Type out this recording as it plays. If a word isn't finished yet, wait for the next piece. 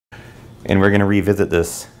And we're going to revisit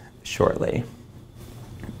this shortly.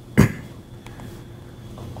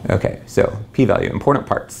 Okay, so p-value, important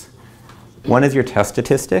parts. One is your test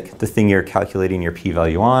statistic, the thing you're calculating your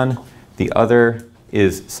p-value on. The other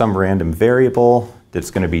is some random variable that's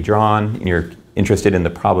going to be drawn, and you're interested in the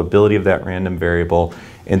probability of that random variable,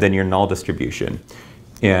 and then your null distribution.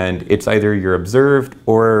 And it's either your observed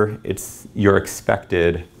or it's your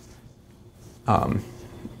expected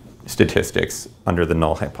statistics under the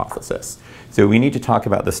null hypothesis. So we need to talk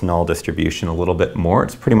about this null distribution a little bit more.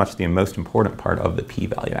 It's pretty much the most important part of the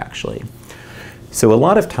p-value, actually. So a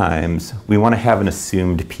lot of times we want to have an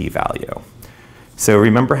assumed p-value. So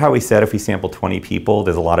remember how we said if we sample 20 people,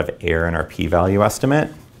 there's a lot of error in our p-value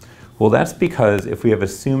estimate? Well, that's because if we have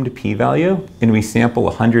assumed p-value and we sample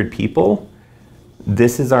 100 people,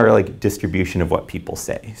 this is our distribution of what people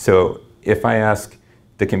say. So if I ask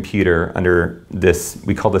the computer under this,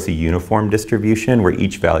 we call this a uniform distribution where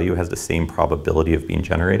each value has the same probability of being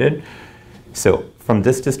generated. So from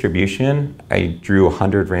this distribution, I drew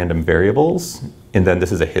 100 random variables, and then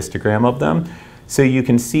this is a histogram of them. So you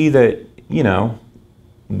can see that, you know,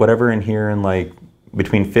 whatever in here in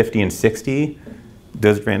between 50 and 60,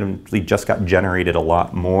 those randomly just got generated a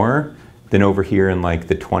lot more than over here in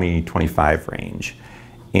the 20, 25 range.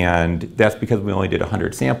 And that's because we only did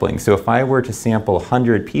 100 samplings. So if I were to sample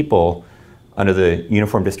 100 people under the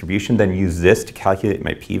uniform distribution, then use this to calculate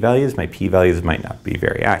my p-values might not be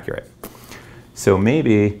very accurate. So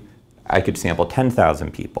maybe I could sample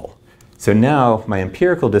 10,000 people. So now my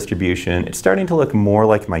empirical distribution, it's starting to look more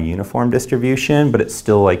like my uniform distribution, but it's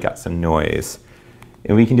still got some noise.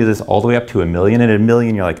 And we can do this all the way up to 1 million. And at 1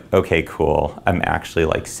 million, you're like, okay, cool. I'm actually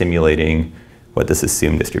simulating what this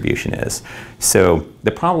assumed distribution is. So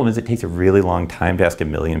the problem is it takes a really long time to ask 1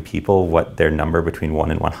 million people what their number between 1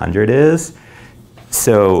 and 100 is.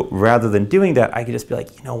 So rather than doing that, I could just be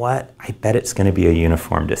like, you know what? I bet it's going to be a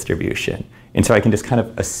uniform distribution. And so I can just kind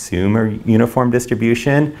of assume a uniform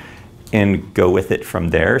distribution and go with it from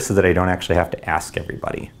there so that I don't actually have to ask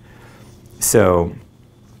everybody. So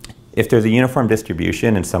if there's a uniform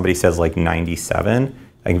distribution and somebody says 97,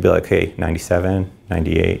 I can be like, okay, 97,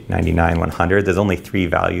 98, 99, 100. There's only 3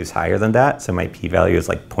 values higher than that, so my p-value is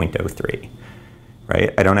 0.03,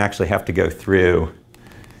 right? I don't actually have to go through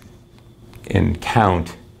and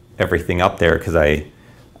count everything up there because I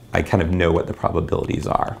kind of know what the probabilities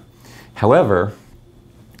are. However,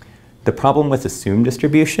 the problem with assumed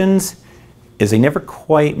distributions is they never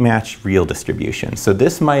quite match real distributions. So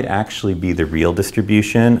this might actually be the real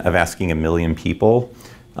distribution of asking 1 million people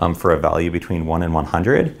for a value between 1 and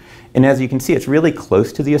 100. And as you can see, it's really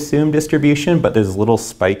close to the assumed distribution, but there's a little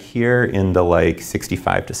spike here in the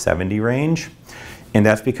 65 to 70 range. And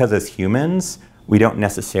that's because as humans, we don't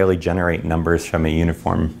necessarily generate numbers from a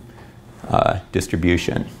uniform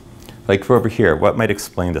distribution. Like for over here, what might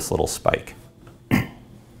explain this little spike?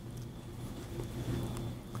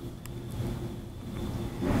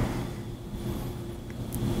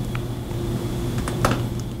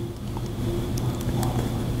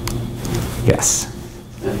 Yes?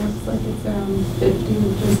 It looks like it's around 50,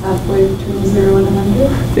 which is halfway between 0 and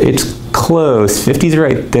 100. It's close. 50's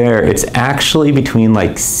right there. It's actually between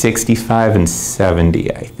 65 and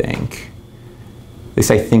 70, I think. At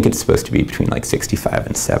least I think it's supposed to be between 65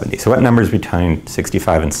 and 70. So what numbers between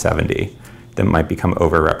 65 and 70 that might become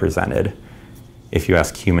overrepresented if you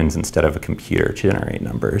ask humans instead of a computer to generate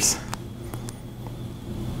numbers?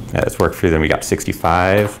 Yeah, let's work through them. We got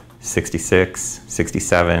 65, 66,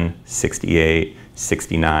 67, 68,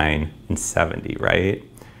 69, and 70, right?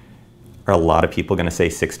 Are a lot of people going to say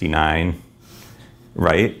 69,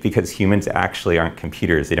 right? Because humans actually aren't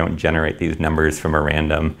computers. They don't generate these numbers from a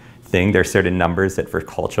random thing. There are certain numbers that for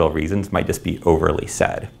cultural reasons might just be overly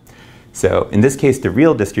said. So in this case, the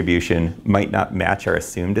real distribution might not match our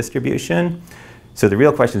assumed distribution. So the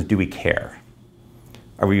real question is, do we care?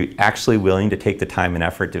 Are we actually willing to take the time and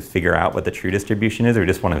effort to figure out what the true distribution is, or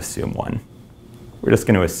just want to assume one? We're just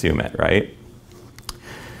going to assume it, right?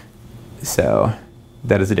 So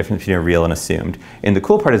that is the difference between a real and assumed. And the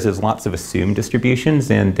cool part is there's lots of assumed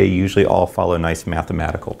distributions, and they usually all follow nice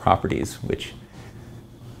mathematical properties, which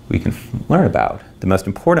we can learn about. The most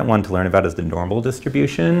important one to learn about is the normal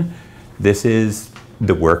distribution. This is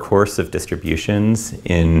the workhorse of distributions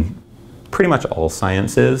in pretty much all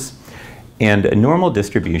sciences. And a normal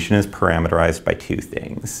distribution is parameterized by 2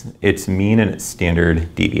 things. Its mean and its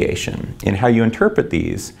standard deviation. And how you interpret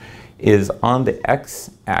these is on the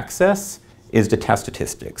x-axis is the test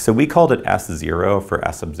statistic. So we called it S0 for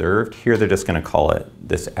S observed. Here they're just going to call it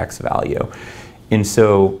this x value. And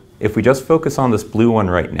so if we just focus on this blue one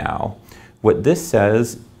right now, what this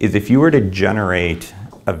says is if you were to generate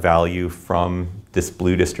a value from this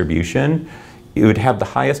blue distribution, it would have the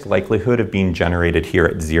highest likelihood of being generated here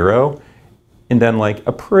at 0, and then like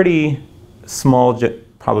a pretty small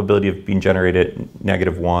probability of being generated at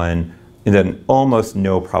 -1, and then almost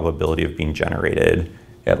no probability of being generated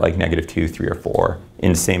at like -2, 3, or 4,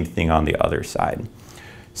 and same thing on the other side.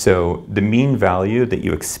 So the mean value that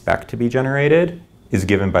you expect to be generated is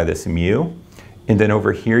given by this mu, and then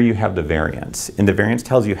over here you have the variance, and the variance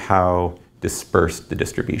tells you how dispersed the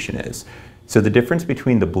distribution is. So the difference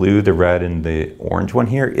between the blue, the red, and the orange one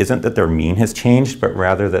here isn't that their mean has changed, but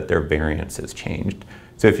rather that their variance has changed.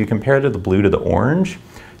 So if you compare the blue to the orange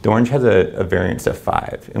has a variance of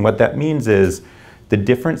 5, and what that means is the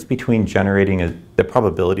difference between generating the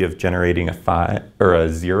probability of generating a 5 or a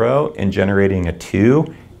 0 and generating a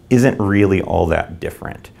 2 isn't really all that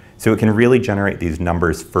different. So it can really generate these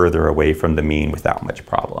numbers further away from the mean without much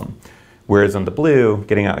problem. Whereas on the blue,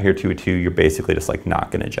 getting out here to a 2, you're basically just like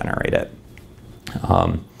not going to generate it.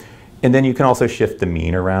 And then you can also shift the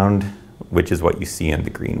mean around, which is what you see in the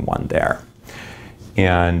green one there.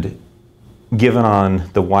 And given on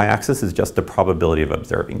the y-axis is just the probability of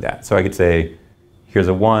observing that. So I could say, here's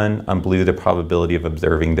a 1, on blue the probability of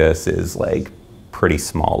observing this is like pretty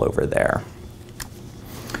small over there.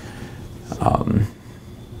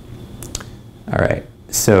 All right,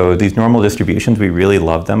 so these normal distributions, we really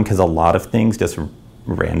love them because a lot of things just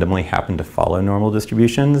randomly happen to follow normal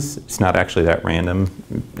distributions. It's not actually that random,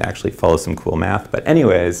 it actually follows some cool math. But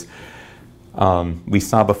anyways, we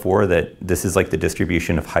saw before that this is like the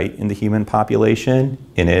distribution of height in the human population,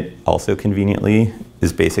 and it also conveniently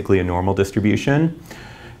is basically a normal distribution.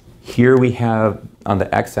 Here we have on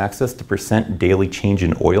the x-axis the % daily change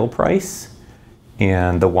in oil price,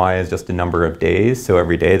 and the y is just a number of days. So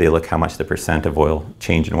every day they look how much the % of oil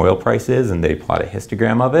change in oil price is, and they plot a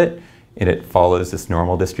histogram of it, and it follows this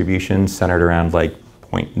normal distribution centered around like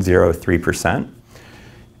 0.03%.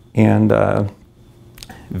 And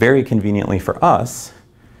very conveniently for us,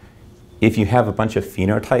 if you have a bunch of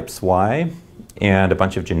phenotypes y and a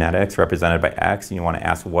bunch of genetics represented by x, and you want to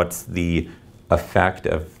ask what's the effect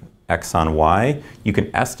of x on y, you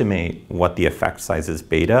can estimate what the effect size is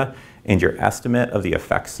beta, and your estimate of the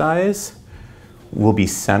effect size will be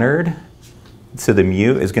centered. So the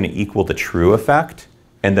mu is going to equal the true effect,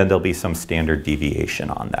 and then there'll be some standard deviation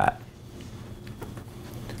on that.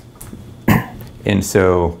 And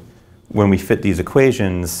so when we fit these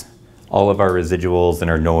equations, all of our residuals and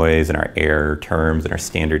our noise and our error terms and our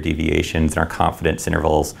standard deviations and our confidence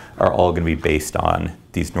intervals are all going to be based on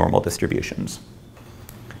these normal distributions.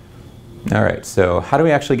 All right, so how do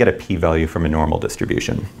we actually get a p-value from a normal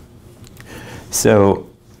distribution? So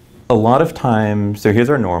a lot of times, so here's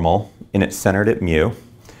our normal, and it's centered at mu,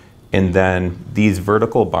 and then these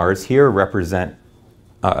vertical bars here represent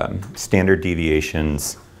standard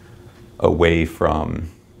deviations away from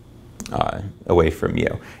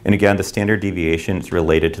mu. And again, the standard deviation is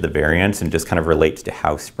related to the variance and just kind of relates to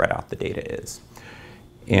how spread out the data is.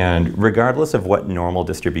 And regardless of what normal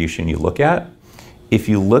distribution you look at, if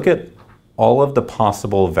you look at all of the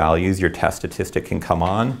possible values your test statistic can come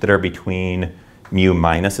on that are between mu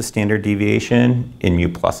minus a standard deviation and mu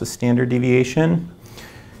plus a standard deviation,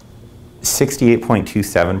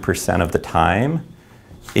 68.27% of the time,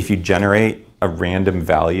 if you generate a random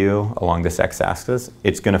value along this x-axis,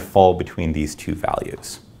 it's going to fall between these two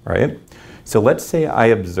values, right? So let's say I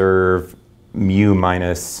observe mu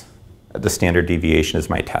minus the standard deviation as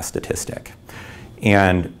my test statistic.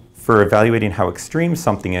 And for evaluating how extreme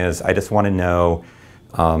something is, I just want to know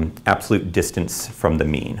absolute distance from the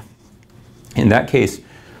mean. In that case,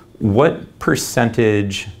 what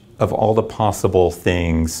percentage of all the possible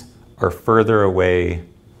things are further away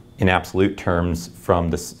in absolute terms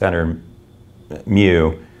from the center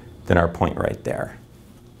mu than our point right there?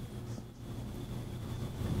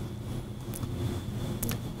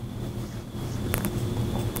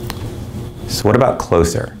 So what about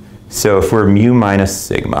closer? So if we're mu minus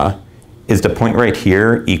sigma, is the point right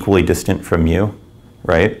here equally distant from mu,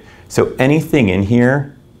 right? So anything in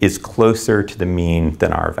here is closer to the mean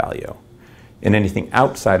than our value. And anything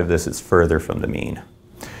outside of this is further from the mean.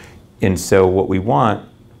 And so what we want,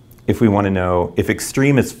 if we want to know if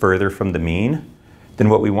extreme is further from the mean, then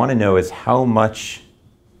what we want to know is how much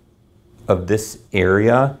of this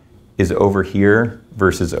area is over here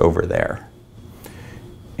versus over there.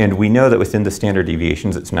 And we know that within the standard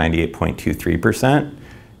deviations, it's 98.23%.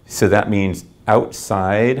 So that means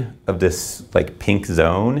outside of this like pink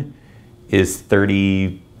zone is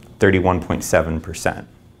 31.7%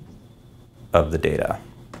 of the data.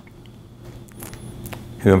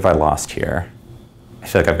 Who have I lost here? I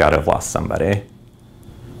feel like I've got to have lost somebody.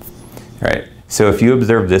 All right, So if you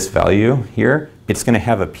observe this value here, it's going to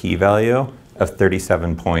have a p-value of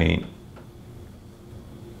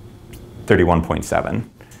 31.7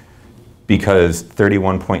 because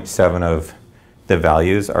 31.7 of the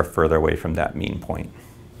values are further away from that mean point.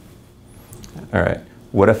 All right,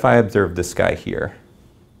 what if I observe this guy here?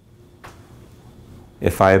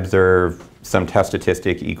 If I observe some test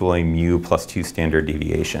statistic equaling mu plus 2 standard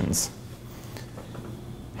deviations,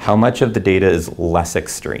 how much of the data is less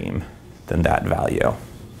extreme than that value?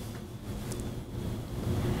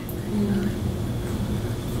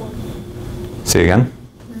 Say again?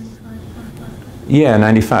 95. Yeah,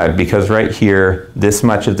 95, because right here, this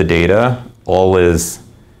much of the data all is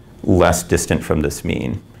less distant from this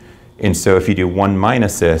mean. And so if you do 1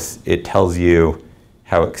 minus this, it tells you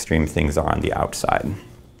how extreme things are on the outside.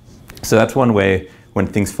 So that's one way when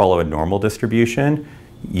things follow a normal distribution,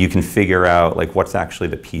 you can figure out like what's actually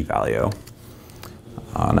the p-value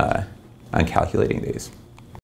on calculating these.